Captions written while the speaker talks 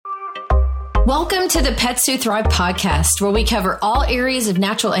Welcome to the Pets Who Thrive podcast, where we cover all areas of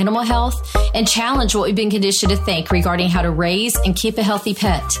natural animal health and challenge what we've been conditioned to think regarding how to raise and keep a healthy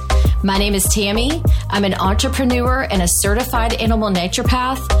pet. My name is Tammy. I'm an entrepreneur and a certified animal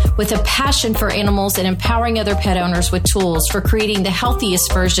naturopath with a passion for animals and empowering other pet owners with tools for creating the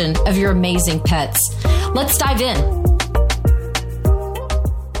healthiest version of your amazing pets. Let's dive in.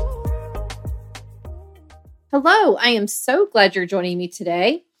 Hello, I am so glad you're joining me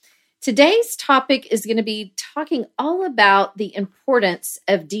today. Today's topic is going to be talking all about the importance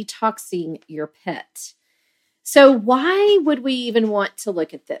of detoxing your pet. So why would we even want to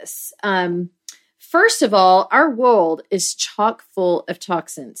look at this? First of all, our world is chock full of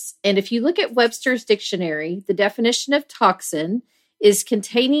toxins. And if you look at Webster's dictionary, the definition of toxin is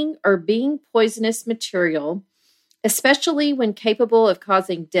containing or being poisonous material, especially when capable of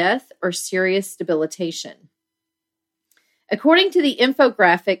causing death or serious debilitation. According to the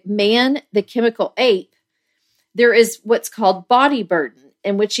infographic, Man, the Chemical Ape, there is what's called body burden,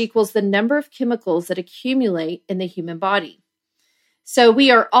 and which equals the number of chemicals that accumulate in the human body. So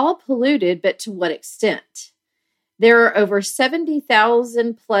we are all polluted, but to what extent? There are over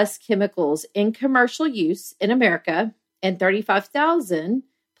 70,000 plus chemicals in commercial use in America and 35,000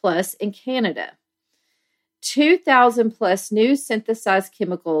 plus in Canada. 2,000 plus new synthesized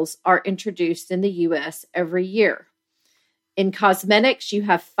chemicals are introduced in the U.S. every year. In cosmetics, you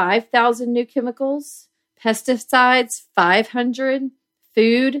have 5,000 new chemicals, pesticides, 500,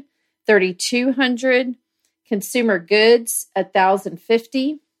 food, 3,200, consumer goods,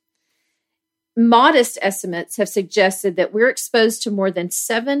 1,050. Modest estimates have suggested that we're exposed to more than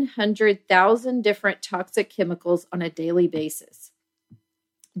 700,000 different toxic chemicals on a daily basis.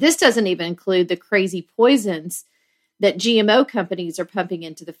 This doesn't even include the crazy poisons that GMO companies are pumping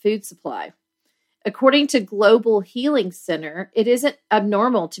into the food supply. According to Global Healing Center, it isn't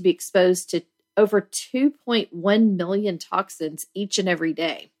abnormal to be exposed to over 2.1 million toxins each and every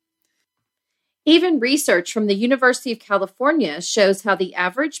day. Even research from the University of California shows how the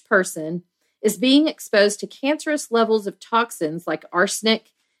average person is being exposed to cancerous levels of toxins like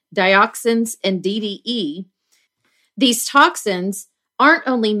arsenic, dioxins, and DDE. These toxins aren't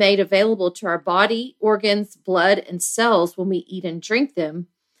only made available to our body, organs, blood, and cells when we eat and drink them,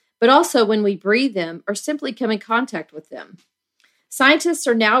 but also when we breathe them or simply come in contact with them. Scientists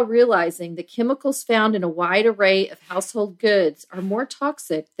are now realizing the chemicals found in a wide array of household goods are more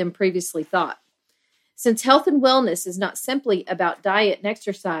toxic than previously thought. Since health and wellness is not simply about diet and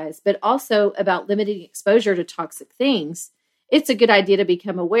exercise, but also about limiting exposure to toxic things, it's a good idea to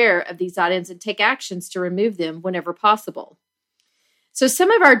become aware of these items and take actions to remove them whenever possible. So some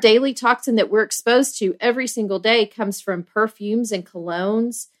of our daily toxin that we're exposed to every single day comes from perfumes and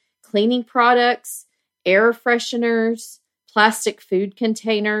colognes, cleaning products, air fresheners, plastic food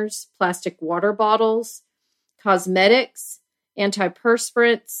containers, plastic water bottles, cosmetics,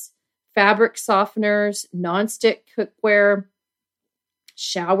 antiperspirants, fabric softeners, nonstick cookware,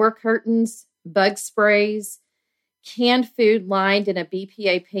 shower curtains, bug sprays, canned food lined in a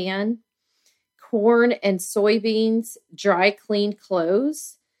BPA pan, corn and soybeans, dry cleaned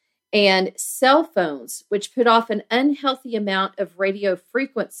clothes, and cell phones, which put off an unhealthy amount of radio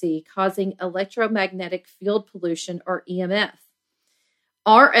frequency, causing electromagnetic field pollution, or EMF.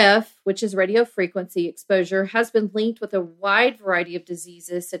 RF, which is radio frequency exposure, has been linked with a wide variety of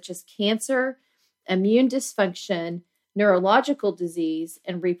diseases such as cancer, immune dysfunction, neurological disease,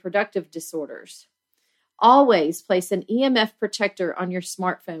 and reproductive disorders. Always place an EMF protector on your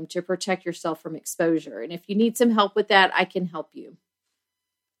smartphone to protect yourself from exposure. And if you need some help with that, I can help you.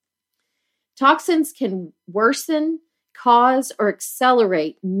 Toxins can worsen, cause, or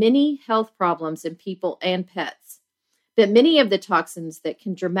accelerate many health problems in people and pets. But many of the toxins that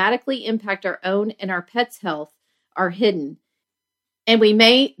can dramatically impact our own and our pets' health are hidden, and we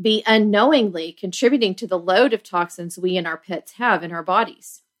may be unknowingly contributing to the load of toxins we and our pets have in our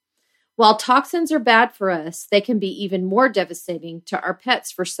bodies. While toxins are bad for us, they can be even more devastating to our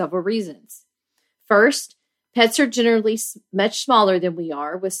pets for several reasons. First, pets are generally much smaller than we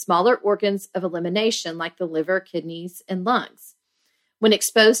are, with smaller organs of elimination like the liver, kidneys, and lungs. When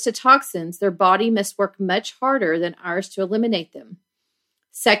exposed to toxins, their body must work much harder than ours to eliminate them.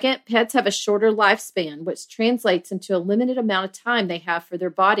 Second, pets have a shorter lifespan, which translates into a limited amount of time they have for their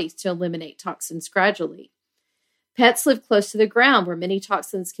bodies to eliminate toxins gradually. Pets live close to the ground where many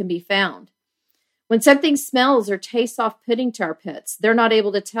toxins can be found. When something smells or tastes off-putting to our pets, they're not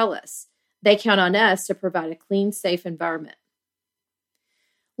able to tell us. They count on us to provide a clean, safe environment.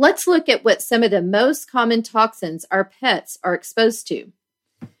 Let's look at what some of the most common toxins our pets are exposed to.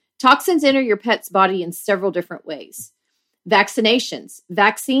 Toxins enter your pet's body in several different ways. Vaccinations.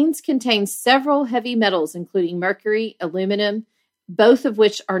 Vaccines contain several heavy metals, including mercury, aluminum, both of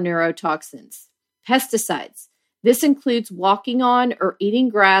which are neurotoxins. Pesticides. This includes walking on or eating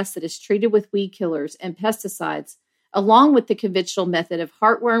grass that is treated with weed killers and pesticides, along with the conventional method of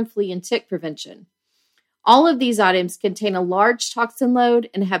heartworm, flea, and tick prevention. All of these items contain a large toxin load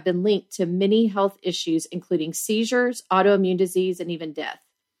and have been linked to many health issues, including seizures, autoimmune disease, and even death.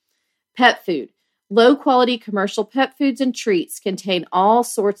 Pet food. Low-quality commercial pet foods and treats contain all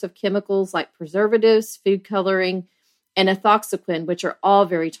sorts of chemicals like preservatives, food coloring, and ethoxyquin, which are all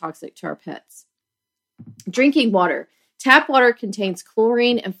very toxic to our pets. Drinking water. Tap water contains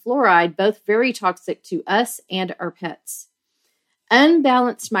chlorine and fluoride, both very toxic to us and our pets.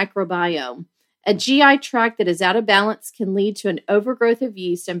 Unbalanced microbiome. A GI tract that is out of balance can lead to an overgrowth of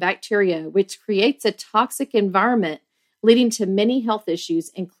yeast and bacteria, which creates a toxic environment, leading to many health issues,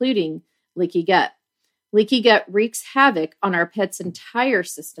 including leaky gut. Leaky gut wreaks havoc on our pet's entire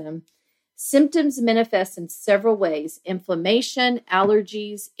system. Symptoms manifest in several ways: inflammation,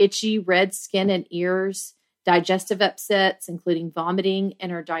 allergies, itchy red skin and ears, digestive upsets, including vomiting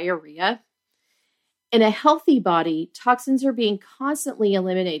and or diarrhea. In a healthy body, toxins are being constantly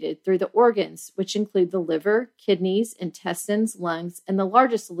eliminated through the organs, which include the liver, kidneys, intestines, lungs, and the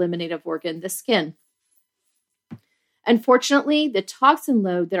largest eliminative organ, the skin. Unfortunately, the toxin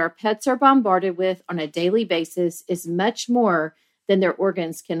load that our pets are bombarded with on a daily basis is much more than their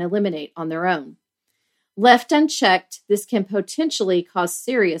organs can eliminate on their own. Left unchecked, this can potentially cause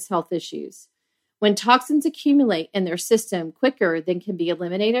serious health issues. When toxins accumulate in their system quicker than can be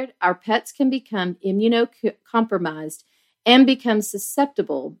eliminated, our pets can become immunocompromised and become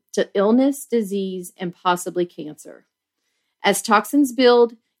susceptible to illness, disease, and possibly cancer. As toxins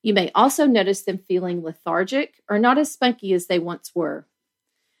build, you may also notice them feeling lethargic or not as spunky as they once were.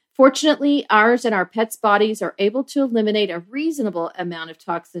 Fortunately, ours and our pets' bodies are able to eliminate a reasonable amount of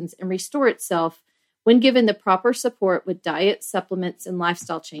toxins and restore itself when given the proper support with diet, supplements, and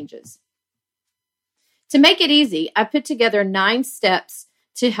lifestyle changes. To make it easy, I put together 9 steps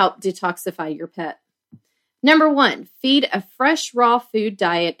to help detoxify your pet. Number 1, feed a fresh raw food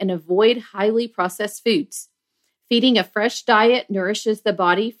diet and avoid highly processed foods. Feeding a fresh diet nourishes the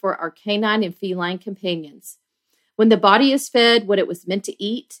body for our canine and feline companions. When the body is fed what it was meant to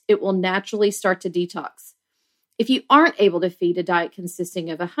eat, it will naturally start to detox. If you aren't able to feed a diet consisting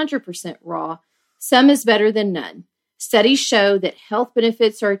of 100% raw, some is better than none. Studies show that health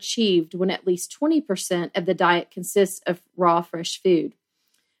benefits are achieved when at least 20% of the diet consists of raw, fresh food.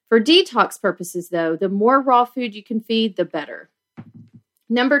 For detox purposes, though, the more raw food you can feed, the better.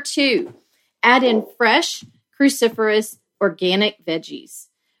 Number 2, add in fresh, cruciferous, organic veggies.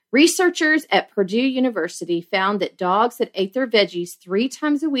 Researchers at Purdue University found that dogs that ate their veggies 3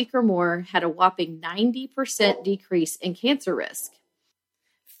 times a week or more had a whopping 90% decrease in cancer risk.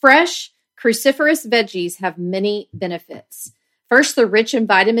 Fresh, cruciferous veggies have many benefits. First, they're rich in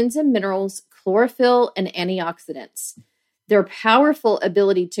vitamins and minerals, chlorophyll, and antioxidants. Their powerful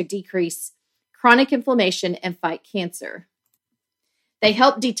ability to decrease chronic inflammation and fight cancer. They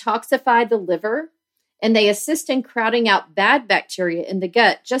help detoxify the liver, and they assist in crowding out bad bacteria in the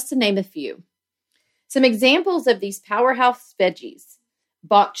gut, just to name a few. Some examples of these powerhouse veggies: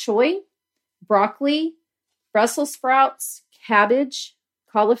 bok choy, broccoli, Brussels sprouts, cabbage,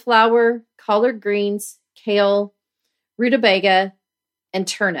 cauliflower, collard greens, kale, rutabaga, and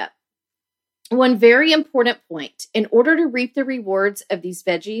turnip. One very important point: in order to reap the rewards of these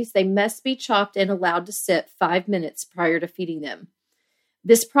veggies, they must be chopped and allowed to sit 5 minutes prior to feeding them.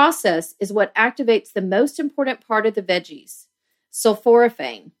 This process is what activates the most important part of the veggies,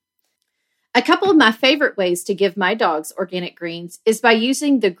 sulforaphane. A couple of my favorite ways to give my dogs organic greens is by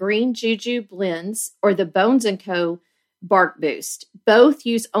using the Green Juju blends or the Bones & Co. Bark Boost. Both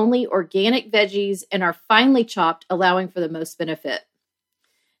use only organic veggies and are finely chopped, allowing for the most benefit.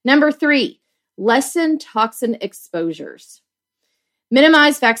 Number 3, lessen toxin exposures.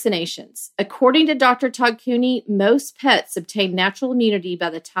 Minimize vaccinations. According to Dr. Todd Cooney, most pets obtain natural immunity by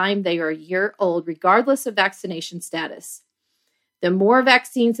the time they are a year old, regardless of vaccination status. The more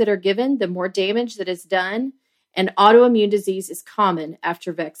vaccines that are given, the more damage that is done, and autoimmune disease is common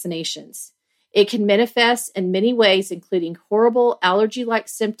after vaccinations. It can manifest in many ways, including horrible allergy-like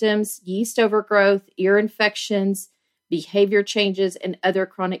symptoms, yeast overgrowth, ear infections, behavior changes, and other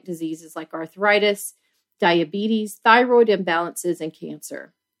chronic diseases like arthritis, diabetes, thyroid imbalances, and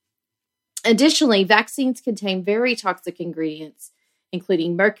cancer. Additionally, vaccines contain very toxic ingredients,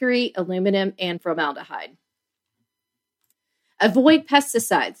 including mercury, aluminum, and formaldehyde. Avoid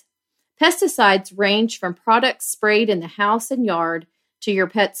pesticides. Pesticides range from products sprayed in the house and yard to your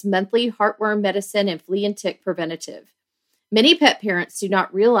pet's monthly heartworm medicine and flea and tick preventative. Many pet parents do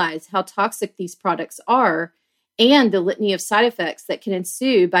not realize how toxic these products are and the litany of side effects that can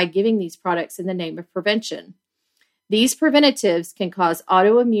ensue by giving these products in the name of prevention. These preventatives can cause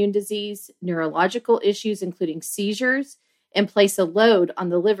autoimmune disease, neurological issues, including seizures, and place a load on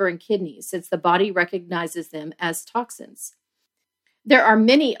the liver and kidneys since the body recognizes them as toxins. There are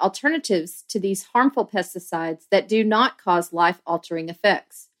many alternatives to these harmful pesticides that do not cause life-altering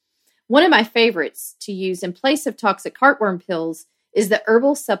effects. One of my favorites to use in place of toxic heartworm pills is the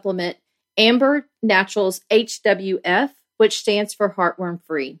herbal supplement Amber Naturals HWF, which stands for heartworm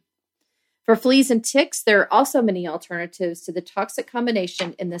free. For fleas and ticks, there are also many alternatives to the toxic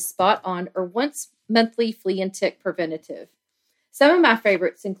combination in the Spot On or once monthly flea and tick preventative. Some of my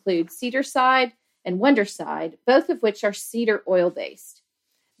favorites include Cedarcide and Wondercide, both of which are cedar oil based.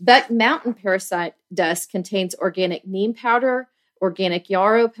 Buck Mountain Parasite Dust contains organic neem powder, organic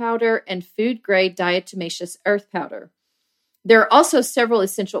yarrow powder, and food-grade diatomaceous earth powder. There are also several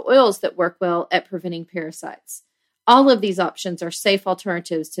essential oils that work well at preventing parasites. All of these options are safe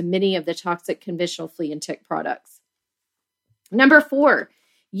alternatives to many of the toxic conventional flea and tick products. Number 4,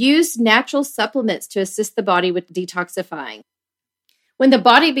 use natural supplements to assist the body with detoxifying. When the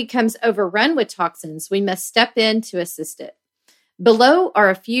body becomes overrun with toxins, we must step in to assist it. Below are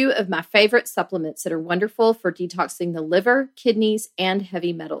a few of my favorite supplements that are wonderful for detoxing the liver, kidneys, and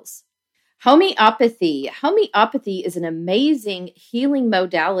heavy metals. Homeopathy. Homeopathy is an amazing healing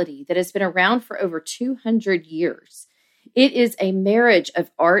modality that has been around for over 200 years. It is a marriage of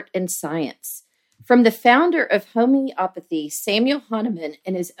art and science. From the founder of homeopathy, Samuel Hahnemann,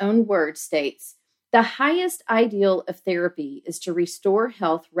 in his own words, states, "The highest ideal of therapy is to restore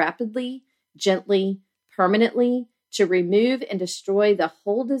health rapidly, gently, permanently, to remove and destroy the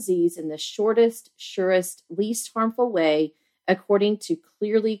whole disease in the shortest, surest, least harmful way, according to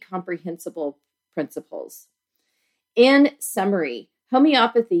clearly comprehensible principles." In summary,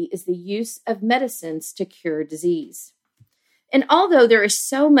 homeopathy is the use of medicines to cure disease. And although there is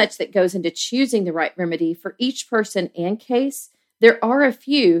so much that goes into choosing the right remedy for each person and case, there are a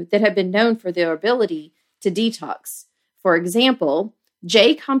few that have been known for their ability to detox. For example,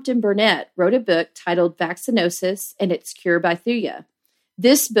 J. Compton Burnett wrote a book titled Vaccinosis and Its Cure by Thuya.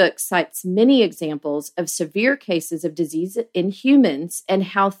 This book cites many examples of severe cases of disease in humans and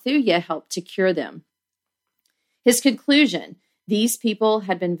how Thuya helped to cure them. His conclusion, these people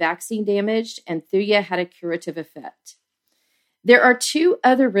had been vaccine damaged and Thuya had a curative effect. There are 2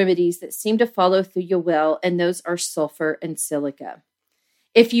 other remedies that seem to follow Thuya well, and those are sulfur and silica.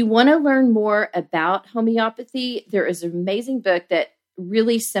 If you want to learn more about homeopathy, there is an amazing book that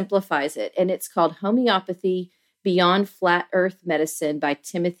really simplifies it, and it's called Homeopathy Beyond Flat Earth Medicine by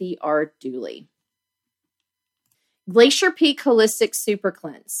Timothy R. Dooley. Glacier Peak Holistic Super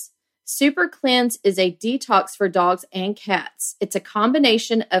Cleanse. Super Cleanse is a detox for dogs and cats. It's a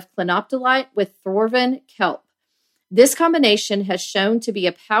combination of clinoptilite with Thorvin kelp. This combination has shown to be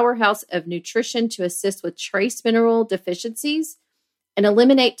a powerhouse of nutrition to assist with trace mineral deficiencies and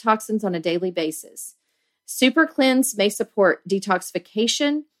eliminate toxins on a daily basis. Super Cleanse may support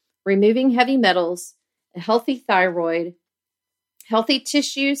detoxification, removing heavy metals, a healthy thyroid, healthy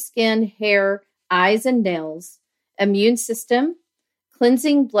tissue, skin, hair, eyes, and nails, immune system,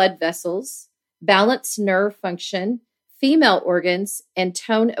 cleansing blood vessels, balance nerve function, female organs, and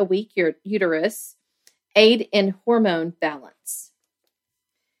tone a weak uterus, aid in hormone balance.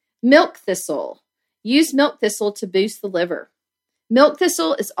 Milk thistle. Use milk thistle to boost the liver. Milk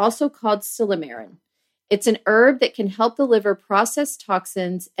thistle is also called silymarin. It's an herb that can help the liver process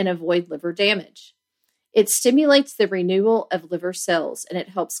toxins and avoid liver damage. It stimulates the renewal of liver cells, and it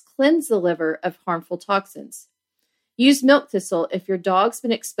helps cleanse the liver of harmful toxins. Use milk thistle if your dog's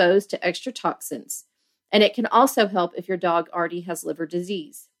been exposed to extra toxins, and it can also help if your dog already has liver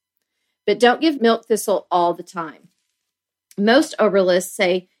disease. But don't give milk thistle all the time. Most herbalists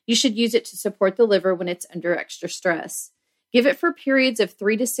say you should use it to support the liver when it's under extra stress. Give it for periods of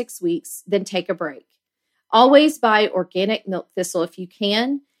 3 to 6 weeks, then take a break. Always buy organic milk thistle if you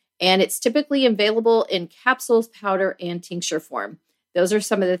can, and it's typically available in capsules, powder, and tincture form. Those are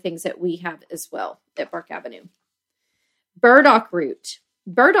some of the things that we have as well at Bark Avenue. Burdock root.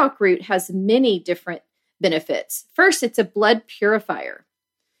 Burdock root has many different benefits. First, it's a blood purifier.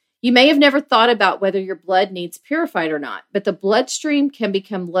 You may have never thought about whether your blood needs purified or not, but the bloodstream can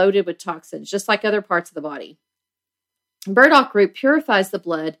become loaded with toxins, just like other parts of the body. Burdock root purifies the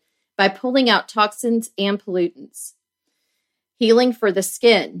blood by pulling out toxins and pollutants. Healing for the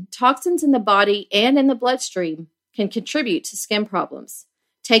skin. Toxins in the body and in the bloodstream can contribute to skin problems.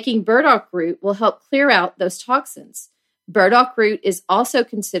 Taking burdock root will help clear out those toxins. Burdock root is also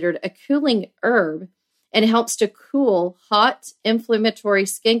considered a cooling herb, and helps to cool hot, inflammatory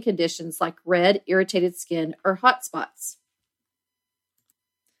skin conditions like red, irritated skin, or hot spots.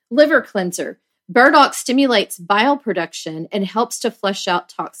 Liver cleanser. Burdock stimulates bile production and helps to flush out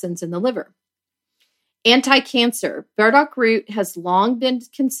toxins in the liver. Anti-cancer. Burdock root has long been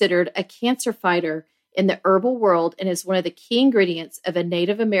considered a cancer fighter in the herbal world and is one of the key ingredients of a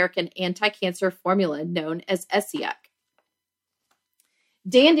Native American anti-cancer formula known as Essiac.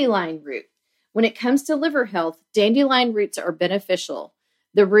 Dandelion root. When it comes to liver health, dandelion roots are beneficial.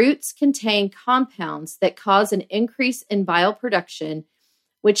 The roots contain compounds that cause an increase in bile production,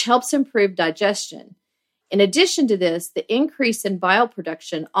 which helps improve digestion. In addition to this, the increase in bile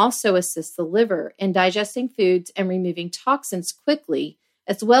production also assists the liver in digesting foods and removing toxins quickly,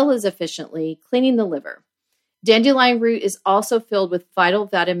 as well as efficiently cleaning the liver. Dandelion root is also filled with vital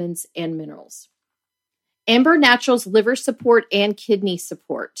vitamins and minerals. Amber Naturals Liver Support and Kidney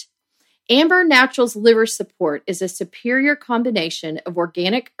Support. Amber Naturals Liver Support is a superior combination of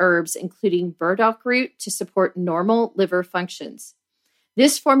organic herbs, including burdock root, to support normal liver functions.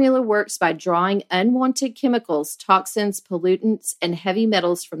 This formula works by drawing unwanted chemicals, toxins, pollutants, and heavy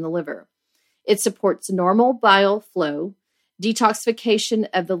metals from the liver. It supports normal bile flow, detoxification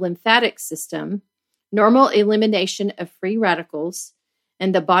of the lymphatic system, normal elimination of free radicals,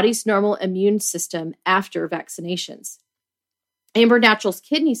 and the body's normal immune system after vaccinations. Amber Naturals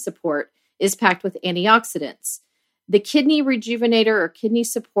Kidney Support is packed with antioxidants. The Kidney Rejuvenator or Kidney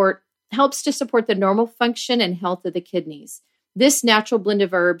Support helps to support the normal function and health of the kidneys. This natural blend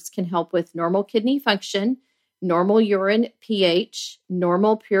of herbs can help with normal kidney function, normal urine pH,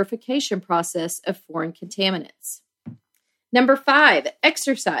 normal purification process of foreign contaminants. Number 5,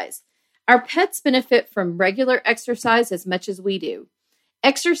 exercise. Our pets benefit from regular exercise as much as we do.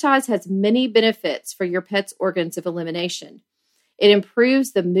 Exercise has many benefits for your pet's organs of elimination. It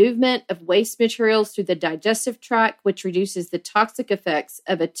improves the movement of waste materials through the digestive tract, which reduces the toxic effects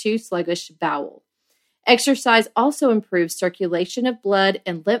of a too sluggish bowel. Exercise also improves circulation of blood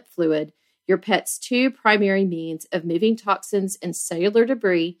and lymph fluid, your pet's two primary means of moving toxins and cellular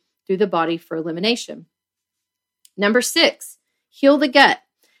debris through the body for elimination. Number 6, heal the gut.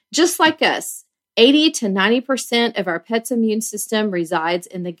 Just like us, 80 to 90% of our pet's immune system resides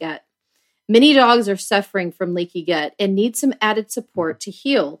in the gut. Many dogs are suffering from leaky gut and need some added support to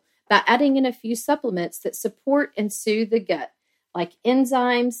heal by adding in a few supplements that support and soothe the gut, like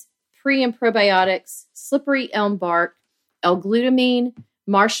enzymes, pre and probiotics, slippery elm bark, L-glutamine,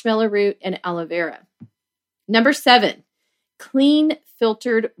 marshmallow root, and aloe vera. Number 7, clean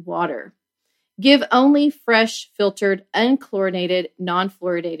filtered water. Give only fresh, filtered, unchlorinated,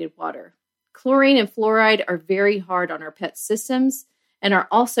 non-fluoridated water. Chlorine and fluoride are very hard on our pets' systems and are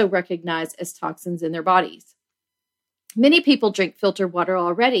also recognized as toxins in their bodies. Many people drink filtered water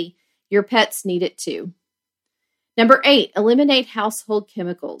already. Your pets need it too. Number 8, eliminate household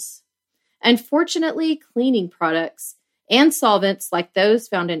chemicals. Unfortunately, cleaning products and solvents like those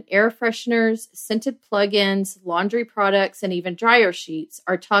found in air fresheners, scented plug-ins, laundry products, and even dryer sheets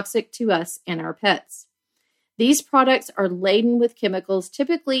are toxic to us and our pets. These products are laden with chemicals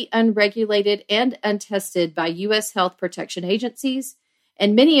typically unregulated and untested by U.S. health protection agencies,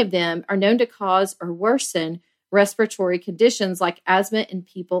 and many of them are known to cause or worsen respiratory conditions like asthma in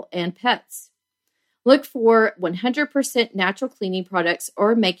people and pets. Look for 100% natural cleaning products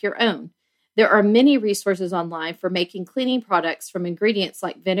or make your own. There are many resources online for making cleaning products from ingredients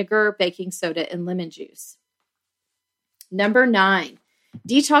like vinegar, baking soda, and lemon juice. Number 9,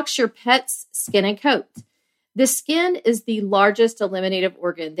 detox your pet's skin and coat. The skin is the largest eliminative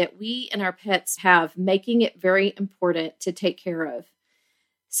organ that we and our pets have, making it very important to take care of.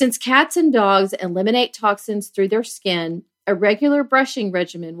 Since cats and dogs eliminate toxins through their skin, a regular brushing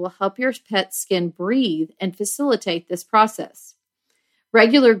regimen will help your pet's skin breathe and facilitate this process.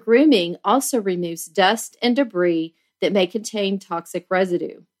 Regular grooming also removes dust and debris that may contain toxic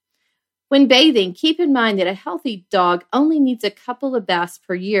residue. When bathing, keep in mind that a healthy dog only needs a couple of baths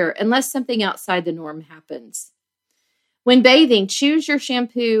per year unless something outside the norm happens. When bathing, choose your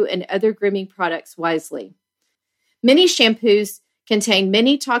shampoo and other grooming products wisely. Many shampoos contain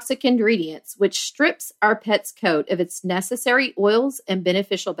many toxic ingredients, which strips our pet's coat of its necessary oils and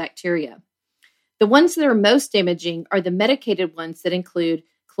beneficial bacteria. The ones that are most damaging are the medicated ones that include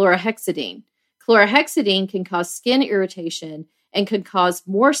chlorhexidine. Chlorhexidine can cause skin irritation and could cause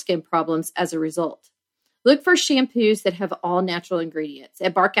more skin problems as a result. Look for shampoos that have all-natural ingredients.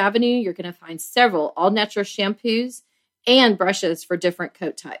 At Bark Avenue, you're going to find several all-natural shampoos and brushes for different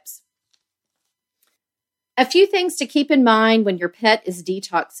coat types. A few things to keep in mind when your pet is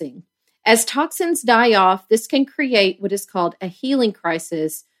detoxing. As toxins die off, this can create what is called a healing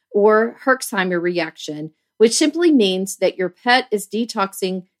crisis or Herxheimer reaction, which simply means that your pet is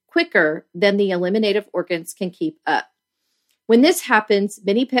detoxing quicker than the eliminative organs can keep up. When this happens,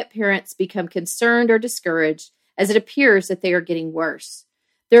 many pet parents become concerned or discouraged as it appears that they are getting worse.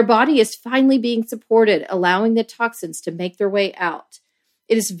 Their body is finally being supported, allowing the toxins to make their way out.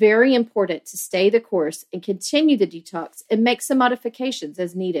 It is very important to stay the course and continue the detox and make some modifications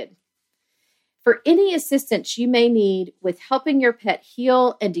as needed. For any assistance you may need with helping your pet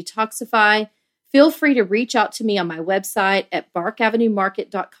heal and detoxify, feel free to reach out to me on my website at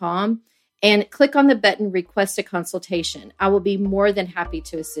barkavenuemarket.com and click on the button Request a Consultation. I will be more than happy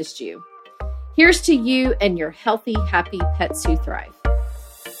to assist you. Here's to you and your healthy, happy pets who thrive.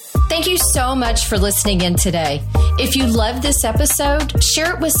 Thank you so much for listening in today. If you loved this episode,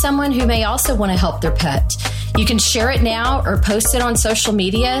 share it with someone who may also want to help their pet. You can share it now or post it on social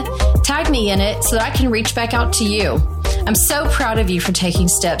media. Tag me in it so that I can reach back out to you. I'm so proud of you for taking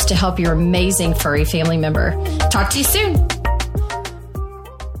steps to help your amazing furry family member. Talk to you soon.